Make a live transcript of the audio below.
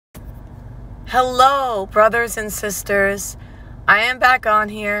Hello, brothers and sisters. I am back on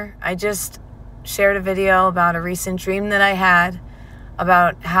here. I just shared a video about a recent dream that I had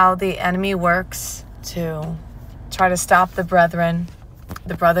about how the enemy works to try to stop the brethren,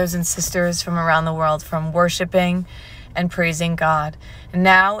 the brothers and sisters from around the world from worshiping and praising God. And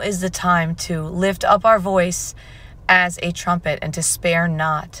now is the time to lift up our voice as a trumpet and to spare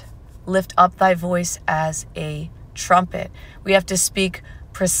not. Lift up thy voice as a trumpet. We have to speak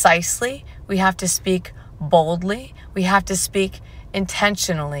precisely. We have to speak boldly. We have to speak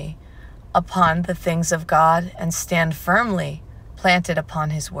intentionally upon the things of God and stand firmly planted upon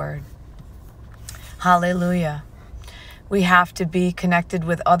his word. Hallelujah. We have to be connected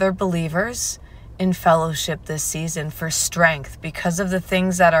with other believers in fellowship this season for strength because of the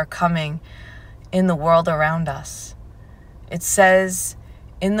things that are coming in the world around us. It says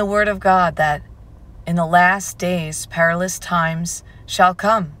in the word of God that in the last days perilous times shall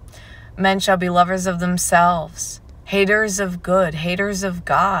come. Men shall be lovers of themselves, haters of good, haters of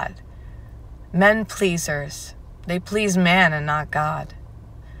God, men pleasers. They please man and not God.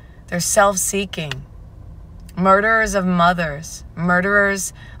 They're self-seeking, murderers of mothers,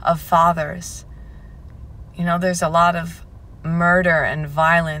 murderers of fathers. You know, there's a lot of murder and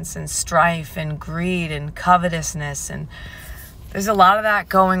violence and strife and greed and covetousness, and there's a lot of that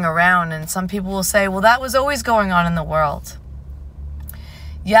going around. And some people will say, well, that was always going on in the world.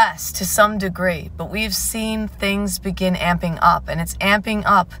 Yes, to some degree, but we've seen things begin amping up, and it's amping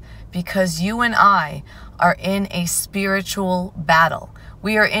up because you and I are in a spiritual battle.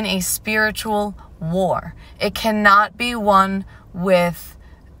 We are in a spiritual war. It cannot be won with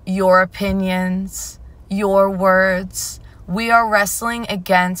your opinions, your words. We are wrestling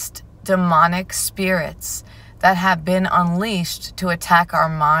against demonic spirits that have been unleashed to attack our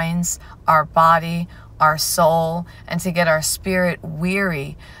minds, our body, our soul, and to get our spirit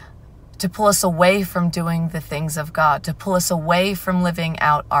weary, to pull us away from doing the things of God, to pull us away from living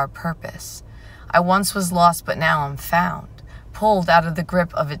out our purpose. I once was lost, but now I'm found, pulled out of the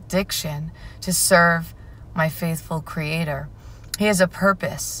grip of addiction to serve my faithful Creator. He has a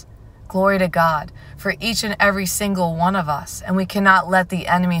purpose. Glory to God for each and every single one of us, and we cannot let the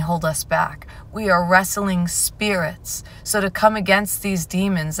enemy hold us back. We are wrestling spirits. So to come against these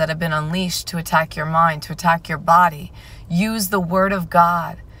demons that have been unleashed to attack your mind, to attack your body, use the word of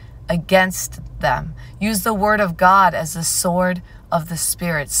God against them. Use the word of God as the sword of the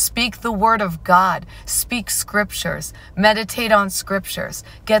Spirit. Speak the word of God. Speak scriptures. Meditate on scriptures.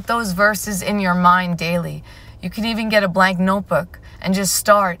 Get those verses in your mind daily. You can even get a blank notebook and just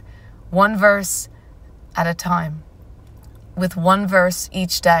start one verse at a time, with one verse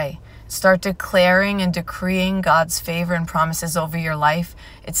each day. Start declaring and decreeing God's favor and promises over your life.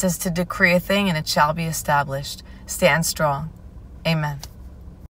 It says to decree a thing and it shall be established. Stand strong. Amen.